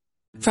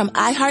 from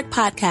iHeart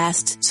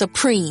Podcasts,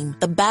 Supreme,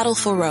 The Battle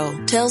for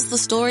Roe, tells the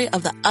story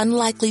of the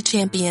unlikely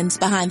champions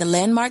behind the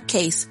landmark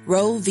case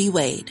Roe v.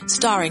 Wade,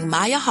 starring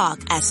Maya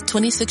Hawke as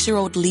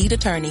 26-year-old lead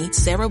attorney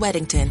Sarah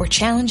Weddington. We're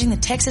challenging the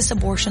Texas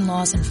abortion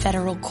laws in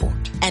federal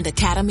court. And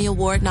Academy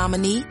Award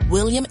nominee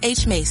William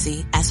H.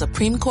 Macy as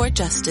Supreme Court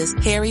Justice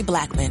Harry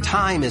Blackmun.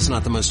 Time is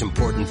not the most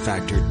important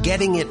factor.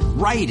 Getting it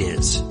right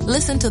is.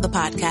 Listen to the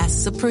podcast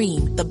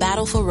Supreme, The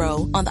Battle for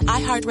Roe on the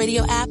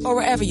iHeartRadio app or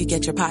wherever you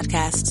get your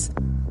podcasts.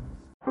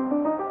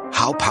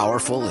 How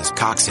powerful is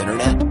Cox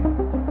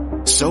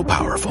Internet? So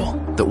powerful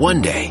that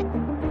one day,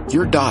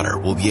 your daughter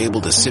will be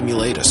able to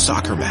simulate a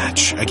soccer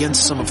match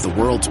against some of the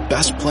world's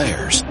best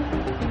players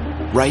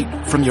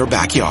right from your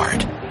backyard.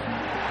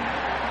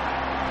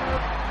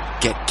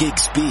 Get gig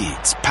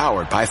speeds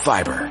powered by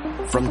fiber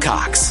from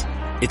Cox.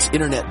 It's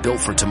internet built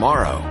for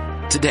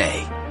tomorrow,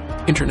 today.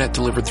 Internet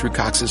delivered through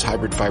Cox's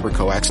hybrid fiber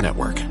coax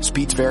network.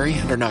 Speeds vary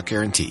and are not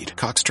guaranteed.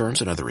 Cox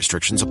terms and other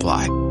restrictions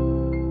apply.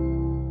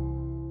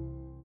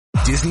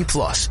 Disney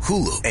Plus,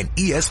 Hulu, and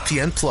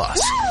ESPN Plus.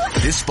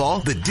 This fall,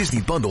 the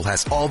Disney Bundle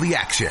has all the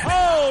action.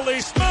 Holy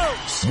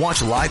smokes!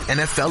 Watch live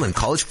NFL and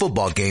college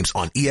football games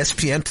on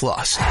ESPN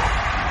Plus.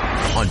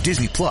 On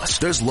Disney Plus,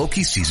 there's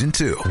Loki Season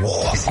 2.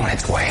 War is on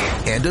its way.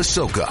 And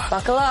Ahsoka.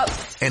 Buckle up.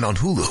 And on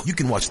Hulu, you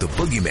can watch The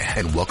Boogeyman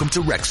and Welcome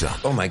to Wrexham.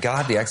 Oh my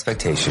God, the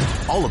expectation.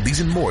 All of these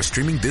and more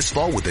streaming this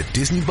fall with the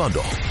Disney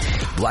Bundle.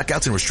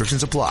 Blackouts and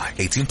restrictions apply.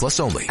 18 plus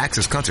only.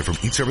 Access content from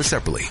each service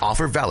separately.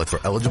 Offer valid for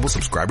eligible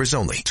subscribers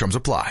only. Terms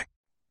apply.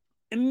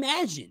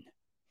 Imagine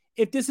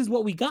if this is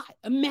what we got.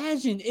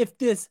 Imagine if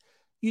this,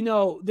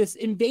 this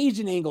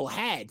invasion angle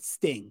had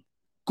Sting,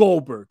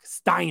 Goldberg,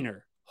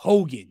 Steiner,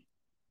 Hogan.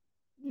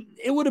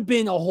 It would have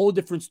been a whole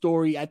different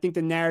story. I think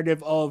the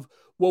narrative of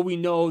what we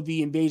know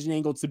the invasion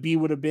angle to be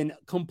would have been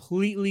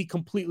completely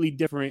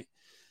different.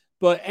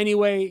 But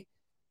anyway,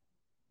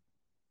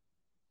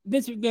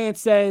 Vince McMahon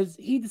says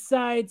he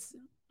decides,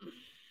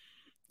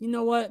 you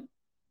know what?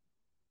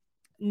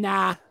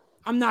 Nah,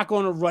 I'm not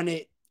going to run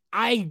it.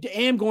 I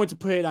am going to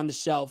put it on the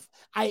shelf.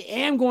 I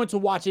am going to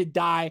watch it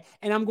die,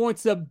 and I'm going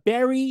to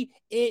bury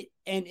it,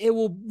 and it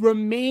will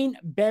remain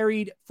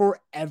buried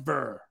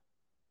forever.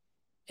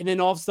 And then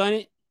all of a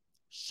sudden,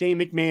 Shane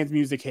McMahon's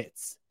music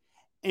hits.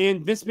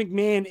 And Vince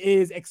McMahon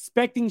is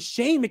expecting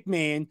Shane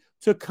McMahon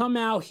to come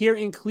out here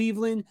in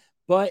Cleveland,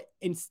 but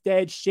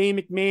instead Shane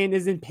McMahon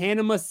is in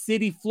Panama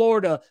City,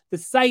 Florida, the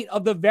site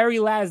of the very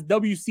last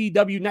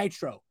WCW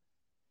Nitro.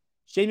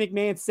 Shane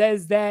McMahon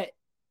says that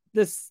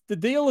the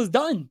deal is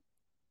done.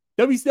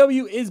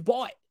 WCW is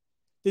bought.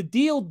 The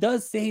deal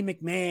does say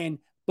McMahon,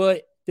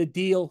 but the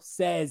deal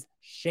says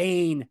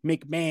Shane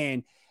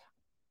McMahon.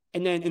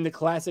 And then in the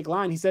classic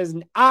line, he says,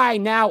 I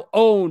now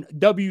own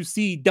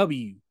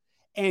WCW.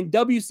 And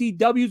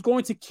WCW is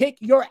going to kick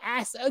your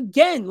ass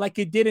again like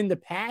it did in the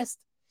past.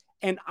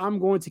 And I'm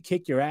going to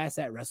kick your ass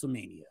at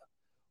WrestleMania.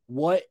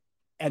 What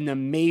an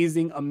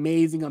amazing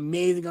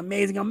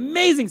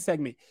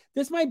segment.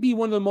 This might be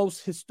one of the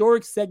most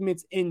historic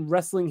segments in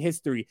wrestling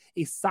history.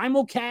 A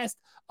simulcast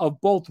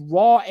of both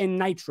Raw and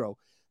Nitro.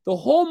 The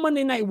whole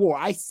Monday Night War.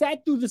 I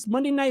sat through this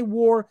Monday Night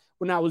War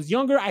when I was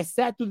younger. I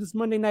sat through this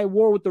Monday Night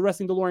War with the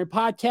Wrestling DeLorean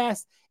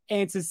podcast.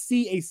 And to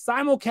see a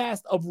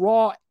simulcast of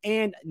Raw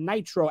and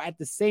Nitro at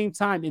the same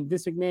time and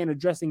Vince McMahon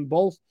addressing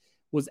both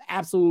was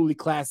absolutely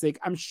classic.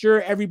 I'm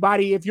sure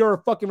everybody, if you're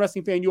a fucking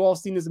wrestling fan, you all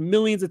seen this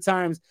millions of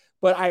times,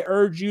 but I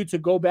urge you to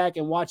go back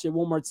and watch it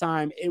one more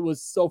time. It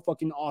was so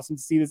fucking awesome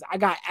to see this. I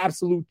got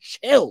absolute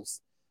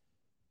chills.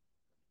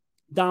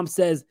 Dom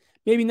says,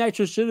 maybe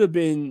Nitro should have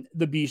been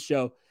the B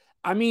show.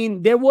 I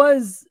mean,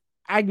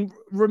 I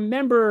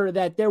remember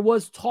that there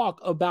was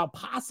talk about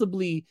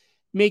possibly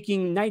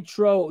making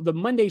Nitro the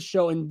Monday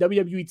show and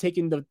WWE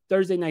taking the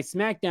Thursday Night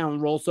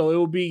SmackDown role. So it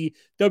will be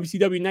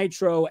WCW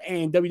Nitro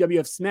and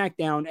WWF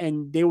SmackDown,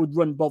 and they would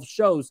run both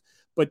shows.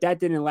 But that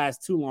didn't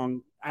last too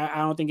long. I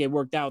don't think it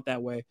worked out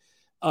that way.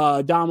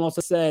 Dom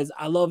also says,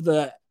 I love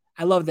that.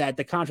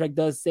 The contract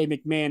does say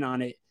McMahon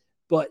on it.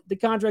 But the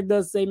contract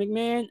does say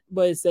McMahon,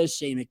 but it says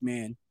Shane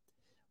McMahon.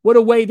 What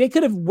a way. They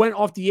could have went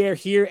off the air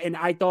here, and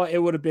I thought it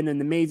would have been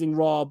an amazing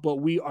Raw, but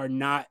we are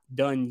not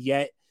done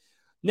yet.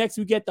 Next,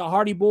 we get the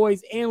Hardy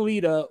Boys and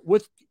Lita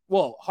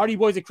Hardy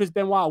Boys and Chris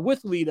Benoit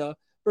with Lita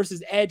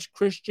versus Edge,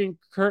 Christian,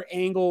 Kurt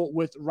Angle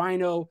with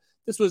Rhino.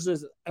 This was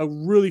just a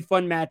really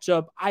fun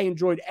matchup. I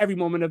enjoyed every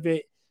moment of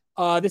it.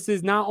 This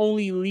is not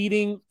only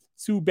leading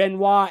to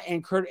Benoit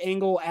and Kurt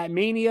Angle at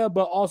Mania,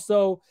 but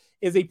also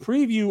is a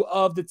preview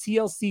of the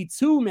TLC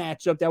 2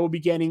 matchup that we'll be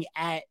getting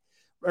at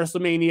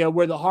WrestleMania,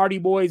 where the Hardy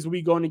Boys will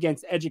be going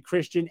against Edge and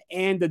Christian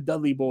and the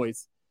Dudley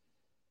Boys.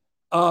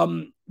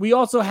 We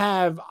also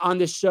have on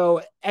this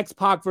show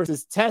X-Pac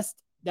versus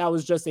Test. That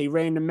was just a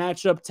random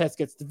matchup. Test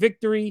gets the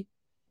victory.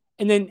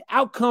 And then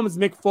out comes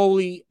Mick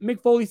Foley.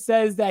 Mick Foley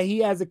says that he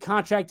has a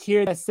contract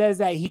here that says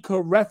that he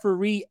could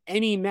referee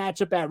any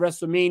matchup at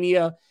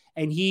WrestleMania,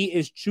 and he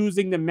is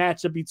choosing the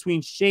matchup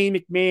between Shane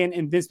McMahon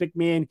and Vince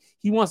McMahon.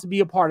 He wants to be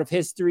a part of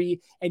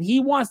history, and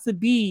he wants to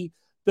be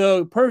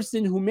the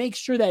person who makes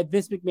sure that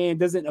Vince McMahon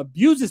doesn't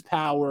abuse his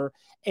power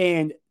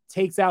and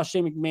takes out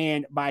Shane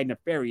McMahon by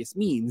nefarious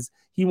means.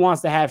 He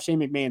wants to have Shane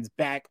McMahon's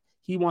back.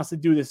 He wants to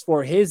do this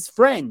for his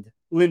friend,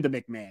 Linda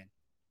McMahon.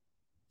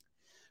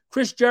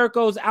 Chris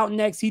Jericho's out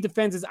next. He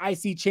defends his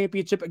IC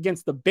championship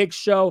against the Big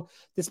Show.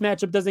 This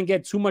matchup doesn't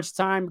get too much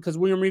time because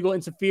William Regal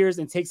interferes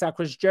and takes out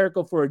Chris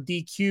Jericho for a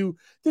DQ.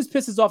 This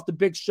pisses off the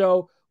Big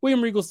Show.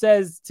 William Regal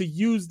says to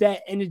use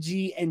that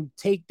energy and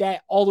take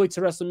that all the way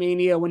to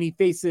WrestleMania when he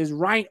faces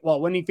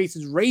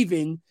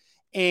Raven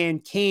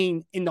and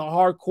Kane in the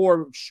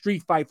hardcore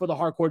street fight for the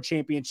hardcore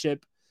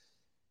championship.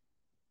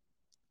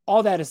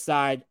 All that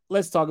aside,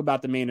 let's talk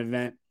about the main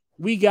event.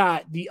 We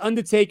got The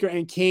Undertaker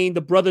and Kane,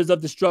 the Brothers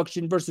of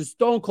Destruction, versus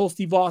Stone Cold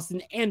Steve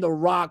Austin and The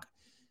Rock.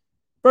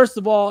 First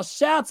of all,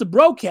 shout out to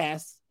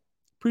Broadcast.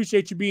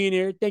 Appreciate you being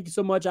here. Thank you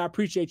so much. I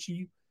appreciate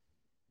you.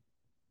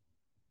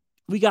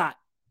 we got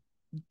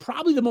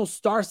probably the most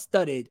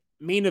star-studded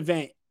main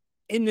event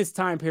in this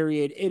time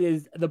period. It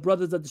is the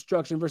Brothers of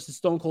Destruction versus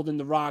Stone Cold and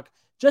The Rock.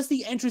 Just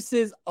the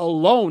entrances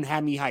alone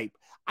had me hype.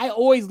 I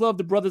always loved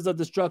the Brothers of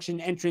Destruction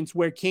entrance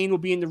where Kane will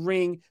be in the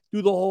ring,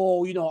 do the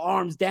whole,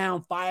 arms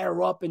down,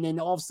 fire up, and then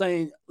all of a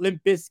sudden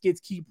Limp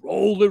Bizkits keep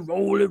rolling,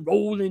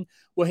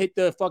 will hit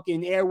the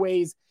fucking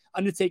airways.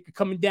 Undertaker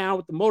coming down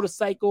with the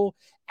motorcycle.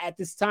 At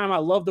this time, I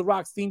love The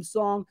Rock's theme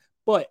song,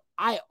 but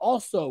I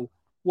also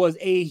was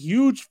a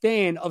huge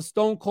fan of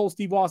Stone Cold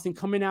Steve Austin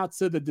coming out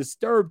to the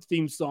Disturbed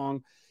theme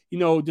song.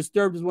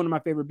 Disturbed is one of my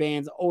favorite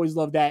bands. I always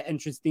love that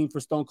entrance theme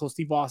for Stone Cold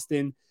Steve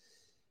Austin.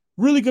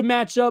 Really good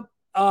matchup.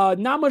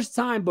 Not much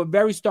time, but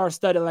very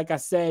star-studded. Like I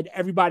said,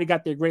 everybody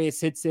got their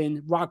greatest hits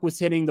in. Rock was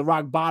hitting the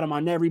rock bottom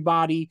on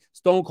everybody.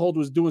 Stone Cold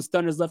was doing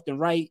stunners left and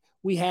right.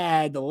 We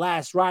had the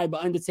last ride by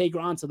Undertaker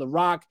onto the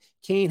Rock.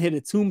 Kane hit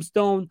a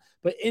tombstone,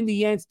 but in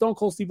the end, Stone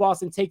Cold Steve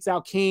Austin takes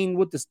out Kane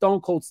with the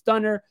Stone Cold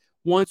Stunner.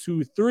 1,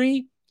 2,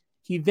 3.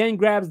 He then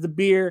grabs the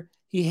beer.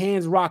 He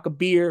hands Rock a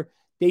beer.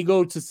 They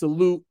go to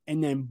salute,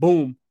 and then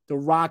boom, The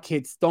Rock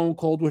hits Stone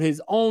Cold with his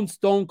own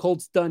Stone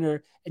Cold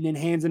Stunner and then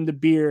hands him the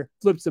beer,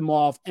 flips him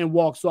off, and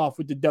walks off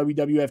with the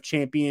WWF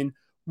champion.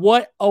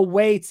 What a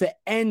way to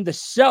end the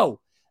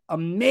show.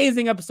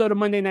 Amazing episode of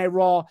Monday Night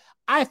Raw.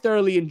 I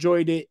thoroughly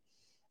enjoyed it.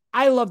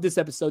 I love this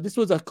episode. This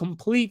was a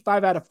complete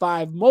 5 out of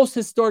 5. Most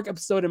historic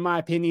episode, in my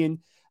opinion.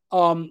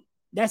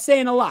 That's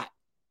saying a lot.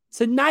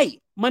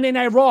 Tonight, Monday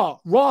Night Raw,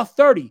 Raw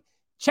 30.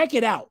 Check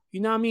it out. You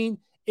know what I mean?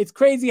 It's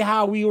crazy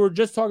how we were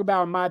just talking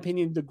about, in my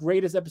opinion, the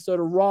greatest episode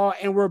of Raw,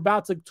 and we're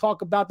about to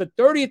talk about the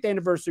 30th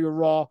anniversary of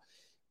Raw.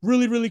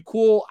 Really, really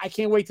cool. I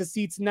can't wait to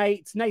see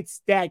tonight. Tonight's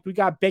stacked. We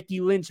got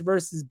Becky Lynch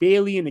versus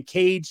Bayley in a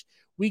cage.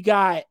 We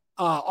got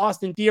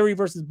Austin Theory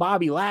versus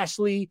Bobby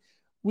Lashley.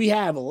 We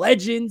have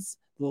Legends.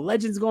 The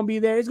Legends going to be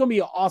there. It's going to be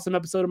an awesome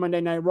episode of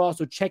Monday Night Raw,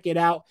 so check it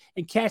out.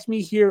 And catch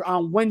me here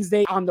on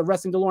Wednesday on the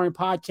Wrestling DeLorean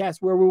podcast,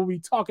 where we'll be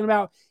talking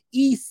about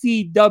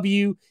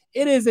ECW.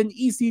 It is an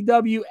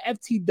ECW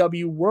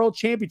FTW World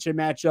Championship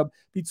matchup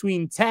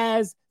between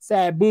Taz,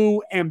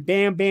 Sabu, and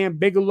Bam Bam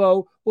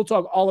Bigelow. We'll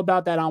talk all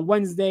about that on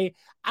Wednesday.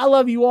 I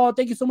love you all.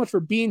 Thank you so much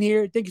for being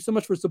here. Thank you so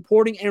much for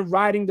supporting and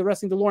riding the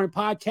Wrestling DeLorean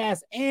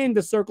podcast and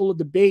the Circle of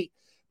Debate.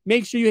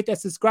 Make sure you hit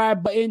that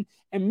subscribe button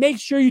and make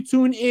sure you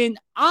tune in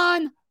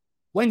on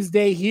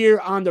Wednesday here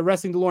on the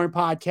Wrestling DeLorean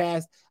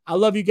podcast. I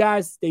love you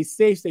guys. Stay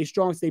safe, stay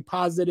strong, stay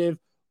positive.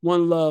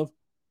 One love.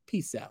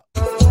 Peace out.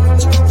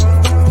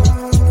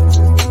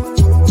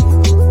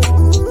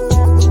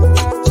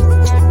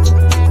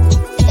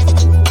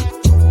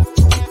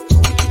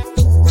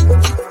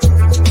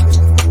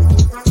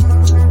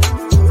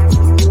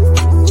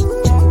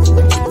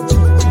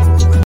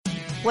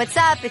 What's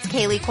up? It's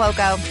Kaylee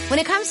Cuoco. When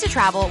it comes to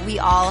travel, we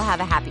all have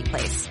a happy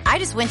place. I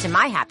just went to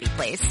my happy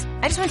place.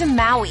 I just went to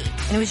Maui,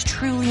 and it was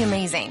truly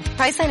amazing.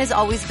 Priceline has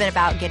always been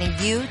about getting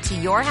you to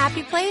your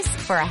happy place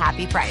for a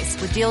happy price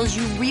with deals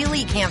you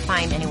really can't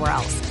find anywhere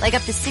else. Like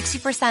up to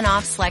 60%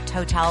 off select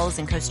hotels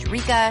in Costa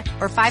Rica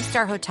or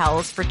 5-star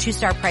hotels for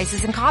 2-star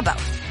prices in Cabo.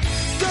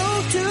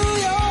 Go to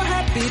your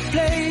happy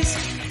place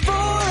for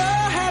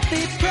a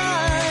happy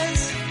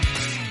price.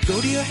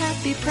 Go to your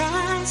happy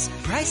price,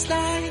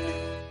 Priceline.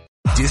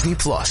 Disney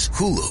Plus,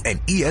 Hulu, and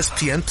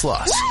ESPN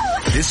Plus.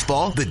 Woo! This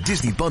fall, the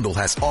Disney Bundle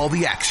has all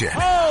the action.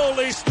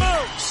 Holy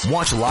smokes!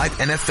 Watch live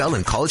NFL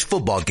and college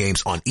football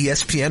games on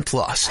ESPN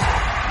Plus.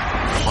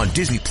 On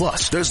Disney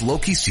Plus, there's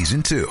Loki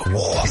Season 2.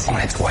 War is on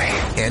its way.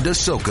 And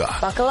Ahsoka.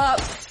 Buckle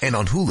up. And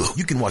on Hulu,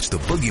 you can watch The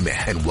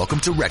Boogeyman and Welcome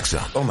to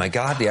Wrexham. Oh my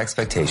God, the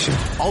expectation.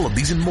 All of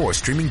these and more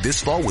streaming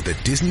this fall with the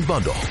Disney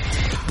Bundle.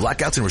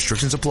 Blackouts and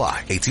restrictions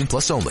apply. 18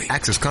 plus only.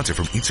 Access content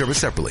from each service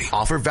separately.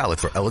 Offer valid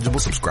for eligible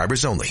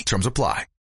subscribers only. Terms apply.